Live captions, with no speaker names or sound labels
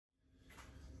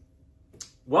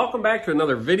Welcome back to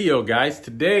another video, guys.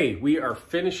 Today we are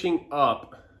finishing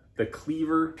up the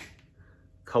CLEAVER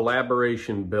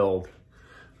collaboration build.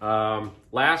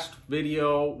 Last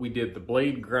video we did the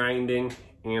blade grinding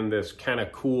and this kind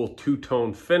of cool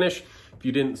two-tone finish. If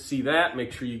you didn't see that,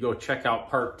 make sure you go check out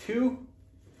part 2.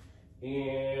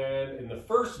 And in the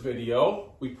first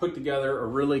video, we put together a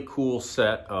really cool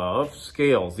set of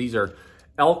scales. These are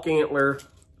elk antler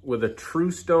with a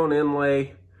true stone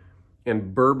inlay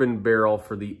and bourbon barrel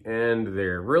for the end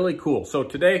there. Really cool. So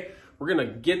today we're gonna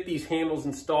get these handles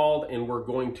installed and we're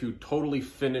going to totally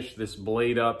finish this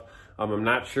blade up. I'm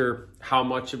not sure how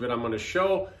much of it I'm gonna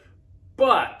show,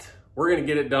 but we're gonna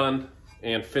get it done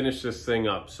and finish this thing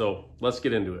up. So let's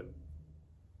get into it.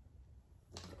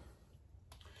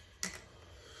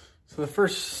 So the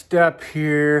first step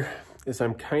here is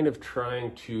I'm kind of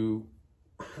trying to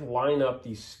line up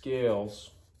these scales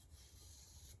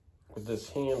with this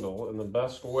handle in the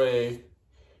best way,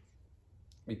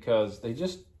 because it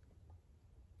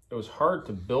was hard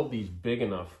to build these big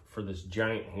enough for this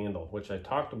giant handle, which I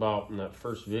talked about in that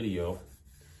first video.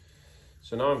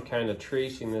 So now I'm kind of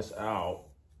tracing this out,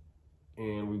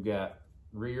 and we've got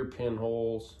rear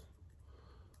pinholes.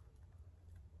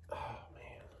 Oh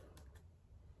man.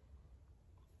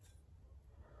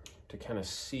 To kind of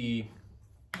see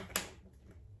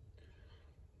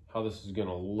how this is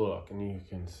gonna look, and you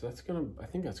can, so I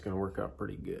think that's gonna work out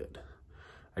pretty good.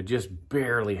 I just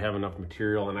barely have enough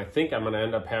material, and I think I'm gonna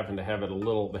end up having to have it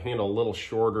the handle a little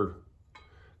shorter,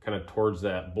 kind of towards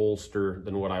that bolster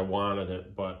than what I wanted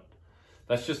it, but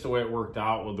that's just the way it worked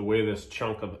out with the way this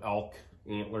chunk of elk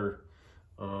antler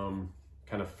kind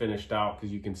of finished out,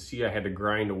 because you can see I had to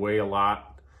grind away a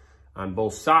lot on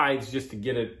both sides just to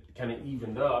get it kind of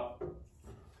evened up.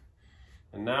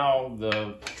 And now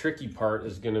the tricky part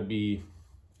is going to be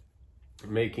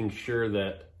making sure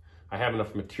that I have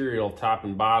enough material top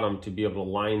and bottom to be able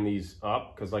to line these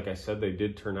up, because like I said, they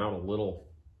did turn out a little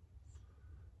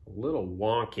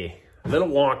wonky,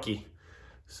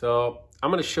 So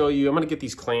I'm going to show you, I'm going to get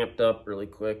these clamped up really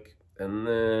quick and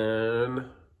then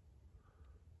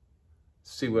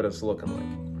see what it's looking like.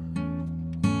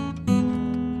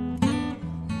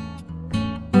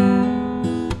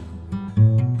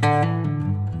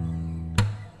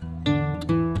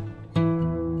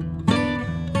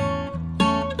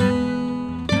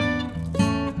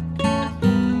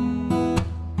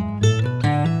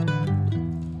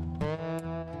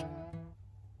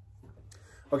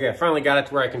 Okay, I finally got it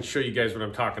to where I can show you guys what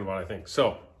I'm talking about, I think.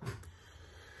 So,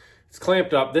 it's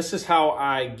clamped up. This is how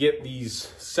I get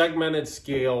these segmented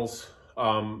scales,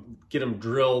 get them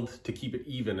drilled to keep it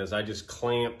even, as I just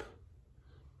clamp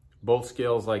both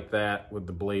scales like that with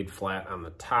the blade flat on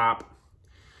the top.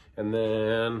 And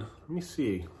then, let me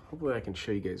see, hopefully I can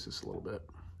show you guys this a little bit.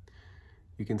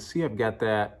 You can see I've got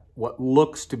that, what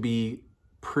looks to be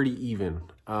pretty even.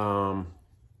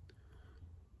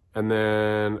 And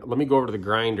then let me go over to the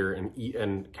grinder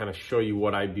and kind of show you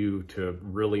what I do to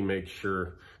really make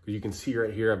sure. You can see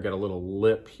right here, I've got a little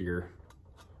lip here.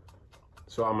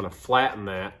 So I'm gonna flatten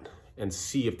that and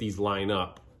see if these line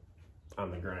up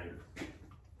on the grinder.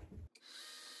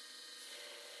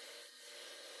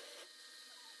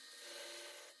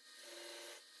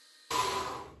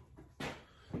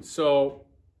 So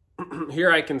here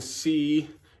I can see,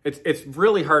 it's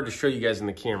really hard to show you guys in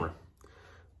the camera,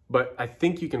 but I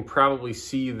think you can probably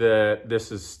see that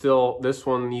this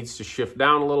one needs to shift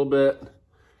down a little bit.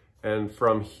 And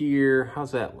from here,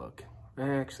 how's that look?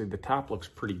 Actually, the top looks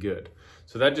pretty good.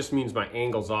 So that just means my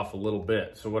angle's off a little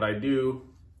bit. So what I do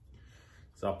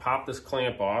is I'll pop this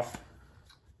clamp off,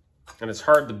 and it's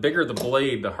hard, the bigger the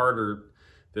blade, the harder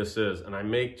this is. And I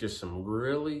make just some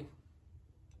really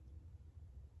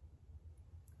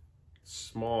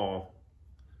small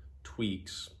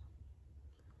tweaks.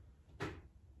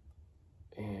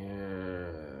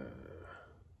 And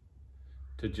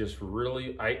to just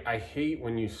really, I hate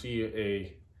when you see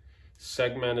a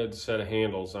segmented set of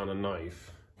handles on a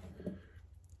knife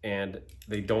and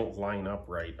they don't line up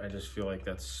right. I just feel like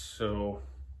that's so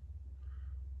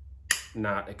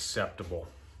not acceptable.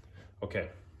 Okay,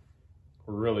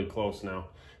 we're really close now.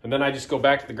 And then I just go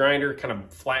back to the grinder, kind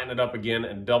of flatten it up again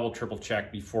and double, triple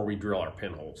check before we drill our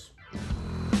pinholes.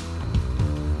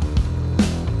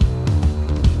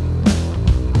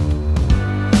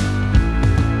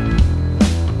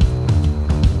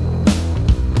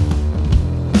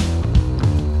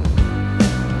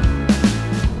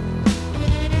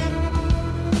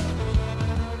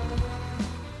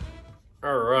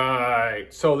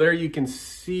 So there you can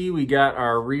see we got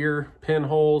our rear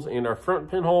pinholes and our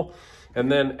front pinhole,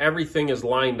 and then everything is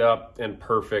lined up and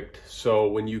perfect. So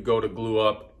when you go to glue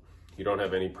up you don't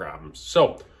have any problems.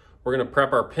 So we're gonna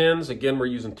prep our pins. Again, we're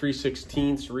using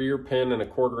 3/16 rear pin and a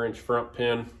 1/4 inch front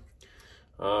pin.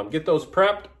 Get those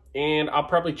prepped, and I'll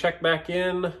probably check back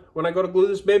in when I go to glue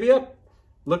this baby up.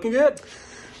 Looking good.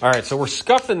 All right, so we're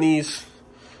scuffing these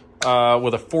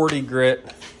with a 40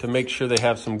 grit to make sure they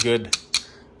have some good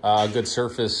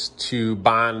surface to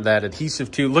bond that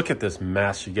adhesive to. Look at this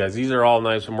mess, you guys. These are all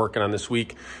knives I'm working on this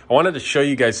week. I wanted to show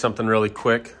you guys something really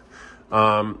quick.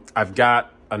 I've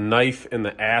got a knife in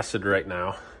the acid right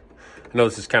now. I know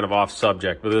this is kind of off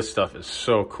subject, but this stuff is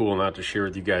so cool not to share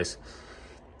with you guys.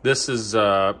 This is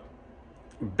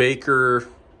Baker,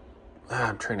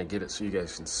 I'm trying to get it so you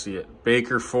guys can see it.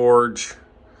 Baker Forge.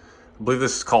 I believe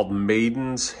this is called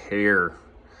Maiden's Hair.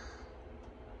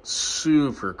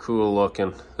 Super cool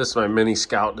looking. This is my mini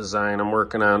Scout design I'm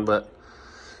working on, but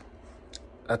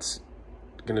that's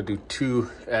gonna do 2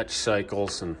 etch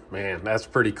cycles, and man, that's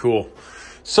pretty cool.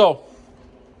 So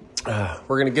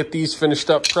we're gonna get these finished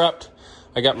up, prepped.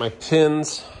 I got my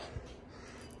pins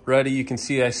ready. You can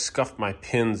see I scuffed my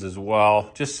pins as well,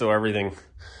 just so everything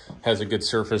has a good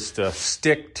surface to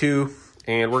stick to.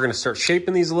 And we're gonna start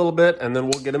shaping these a little bit, and then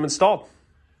we'll get them installed.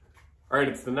 All right,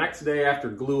 it's the next day after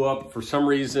glue up. For some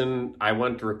reason, I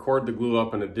went to record the glue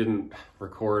up and it didn't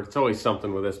record. It's always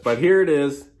something with this, but here it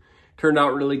is. Turned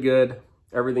out really good.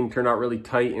 Everything turned out really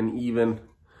tight and even,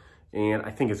 and I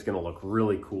think it's gonna look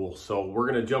really cool. So we're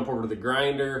gonna jump over to the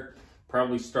grinder,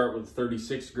 probably start with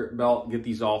 36 grit belt, get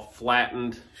these all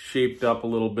flattened, shaped up a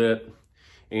little bit,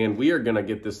 and we are gonna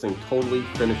get this thing totally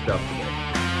finished up today.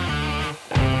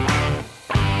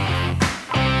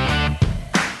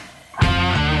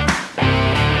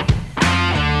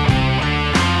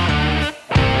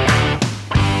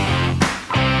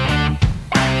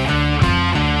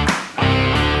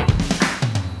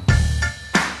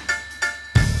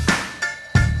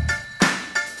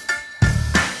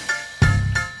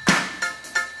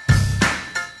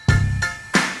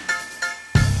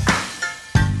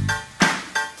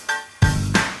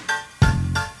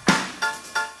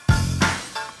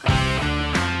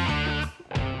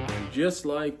 Just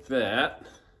like that,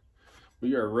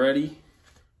 we are ready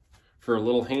for a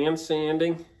little hand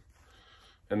sanding,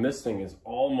 and this thing is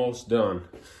almost done.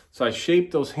 So I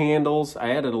shaped those handles.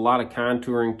 I added a lot of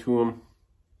contouring to them,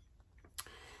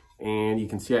 and you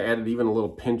can see I added even a little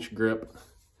pinch grip,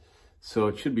 so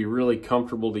it should be really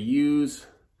comfortable to use.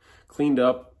 Cleaned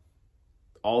up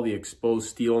all the exposed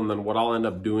steel, and then what I'll end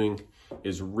up doing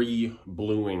is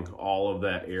re-bluing all of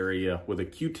that area with a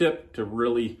Q-tip to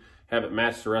really have it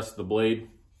match the rest of the blade.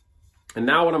 And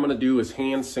now what I'm gonna do is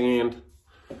hand sand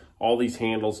all these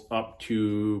handles up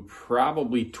to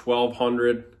probably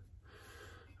 1200.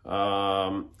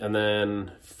 And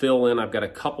then fill in. I've got a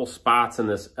couple spots in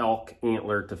this elk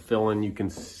antler to fill in. You can,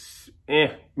 you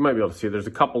might be able to see there's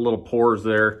a couple little pores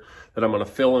there that I'm gonna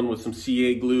fill in with some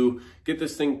CA glue, get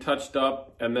this thing touched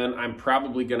up, and then I'm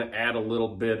probably gonna add a little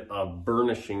bit of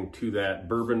burnishing to that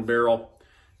bourbon barrel,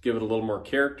 give it a little more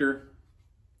character.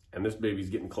 And this baby's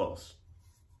getting close.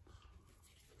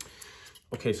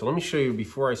 Okay, so let me show you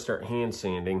before I start hand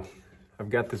sanding. I've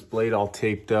got this blade all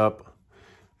taped up,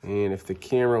 and if the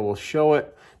camera will show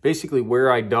it, basically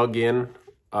where I dug in,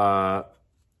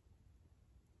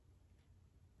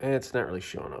 it's not really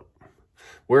showing up.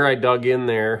 Where I dug in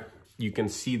there, you can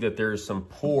see that there's some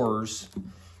pores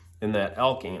in that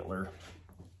elk antler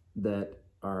that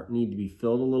need to be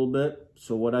filled a little bit.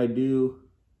 So what I do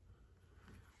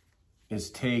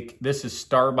is this is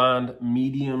Starbond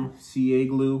medium CA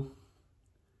glue.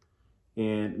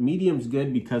 And medium's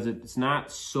good because it's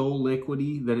not so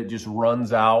liquidy that it just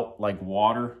runs out like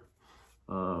water.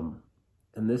 And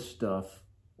this stuff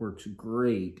works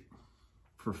great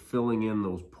for filling in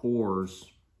those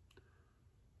pores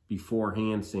before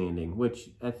hand sanding, which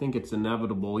I think it's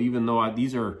inevitable, even though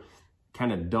these are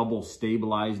kind of double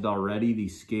stabilized already,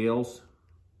 these scales.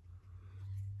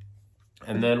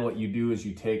 And then what you do is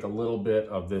you take a little bit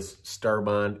of this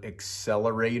Starbond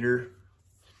accelerator.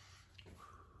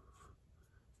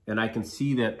 And I can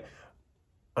see that,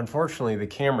 unfortunately, the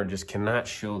camera just cannot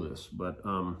show this, but,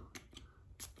 and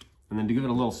then to give it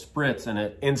a little spritz, and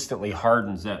it instantly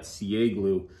hardens that CA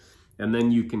glue. And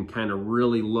then you can kind of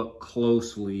really look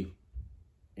closely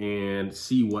and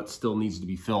see what still needs to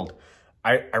be filled.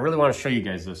 I really want to show you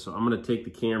guys this, so I'm going to take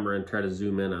the camera and try to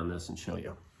zoom in on this and show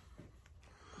you.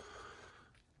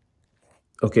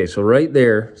 Okay, so right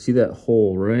there, see that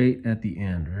hole right at the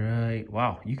end, right?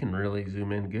 Wow, you can really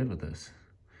zoom in good with this.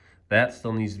 That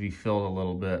still needs to be filled a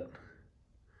little bit.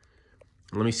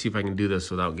 Let me see if I can do this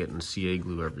without getting CA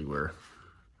glue everywhere.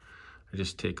 I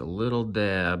just take a little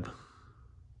dab,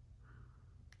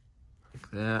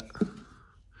 like that.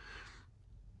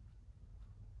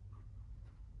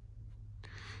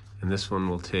 And this one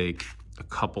will take a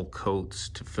couple coats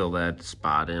to fill that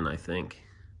spot in, I think.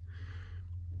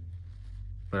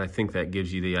 But I think that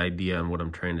gives you the idea on what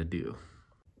I'm trying to do.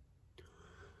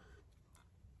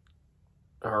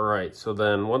 All right, so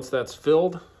then once that's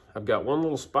filled, I've got one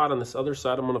little spot on this other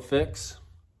side I'm gonna fix.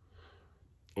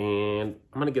 And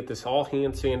I'm gonna get this all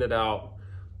hand sanded out.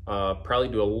 Probably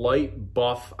do a light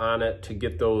buff on it to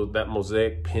get that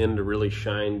mosaic pin to really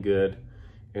shine good.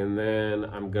 And then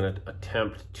I'm gonna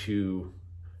attempt to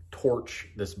torch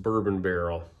this bourbon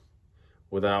barrel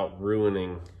without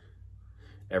ruining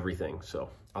everything. So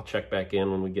I'll check back in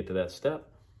when we get to that step.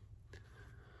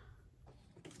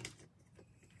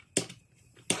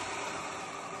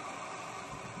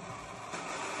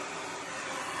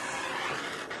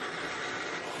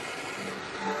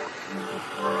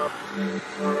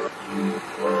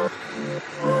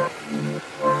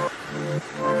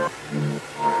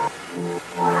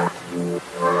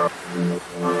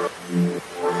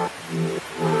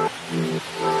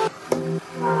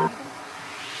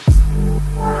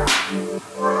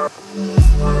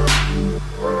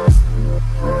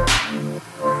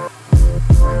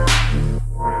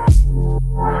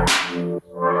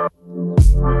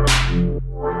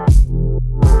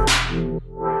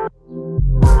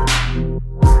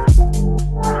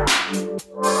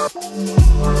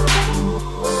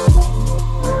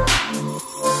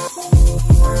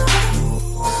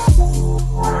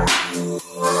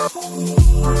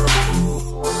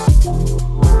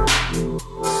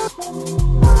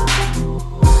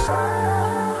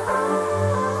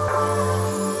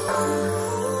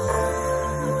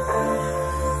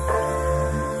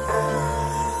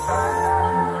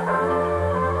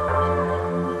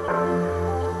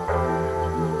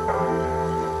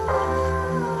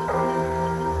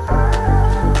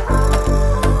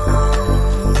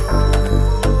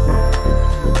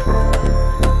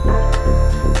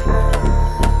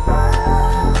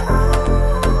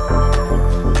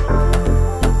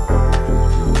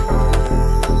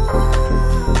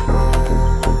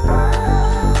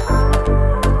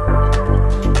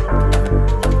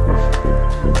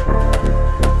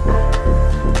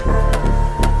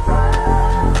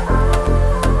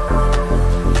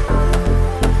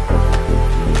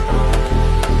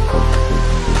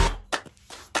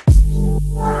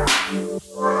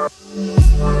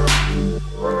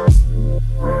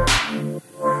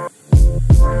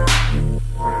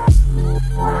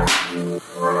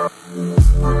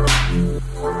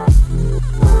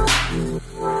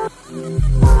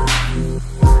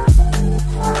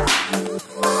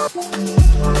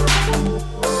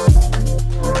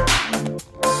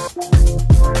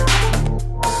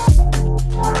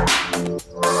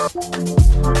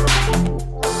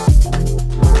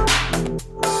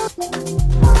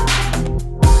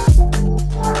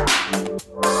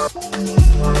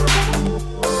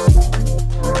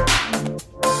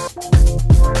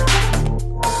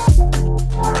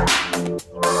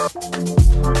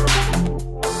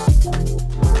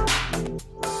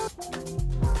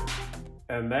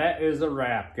 And that is a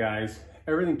wrap, guys.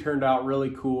 Everything turned out really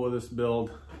cool with this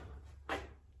build.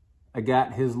 I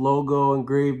got his logo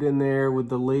engraved in there with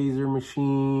the laser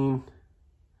machine.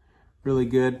 Really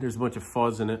good. There's a bunch of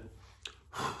fuzz in it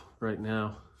right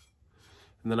now.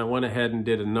 And then I went ahead and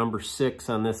did a number 6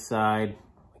 on this side.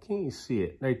 Can't you see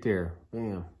it? Right there.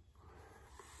 Bam.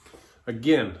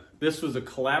 Again, this was a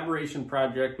collaboration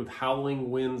project with Howling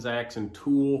Winds Axe and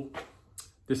Tool.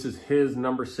 This is his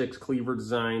number 6 cleaver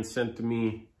design sent to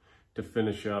me to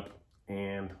finish up,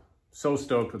 and so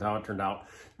stoked with how it turned out.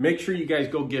 Make sure you guys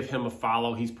go give him a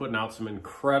follow. He's putting out some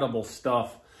incredible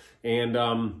stuff. And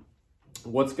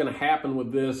what's gonna happen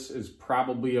with this is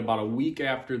probably about a week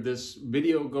after this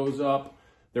video goes up,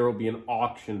 there will be an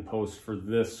auction post for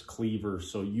this cleaver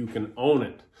so you can own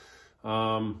it.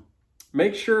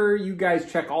 Make sure you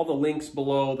guys check all the links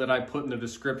below that I put in the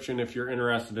description if you're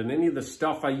interested in any of the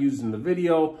stuff I used in the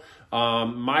video.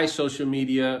 My social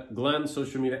media, Glenn's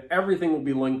social media, everything will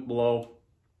be linked below.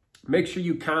 Make sure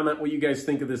you comment what you guys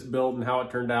think of this build and how it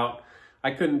turned out.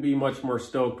 I couldn't be much more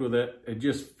stoked with it. It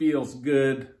just feels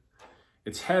good.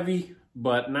 It's heavy,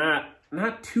 but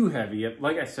not too heavy.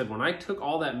 Like I said, when I took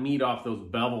all that meat off those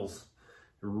bevels, it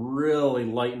really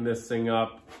lightened this thing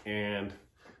up, and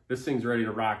this thing's ready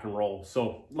to rock and roll.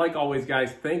 So like always,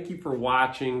 guys, thank you for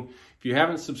watching. If you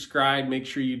haven't subscribed, make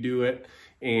sure you do it,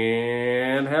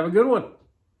 and have a good one.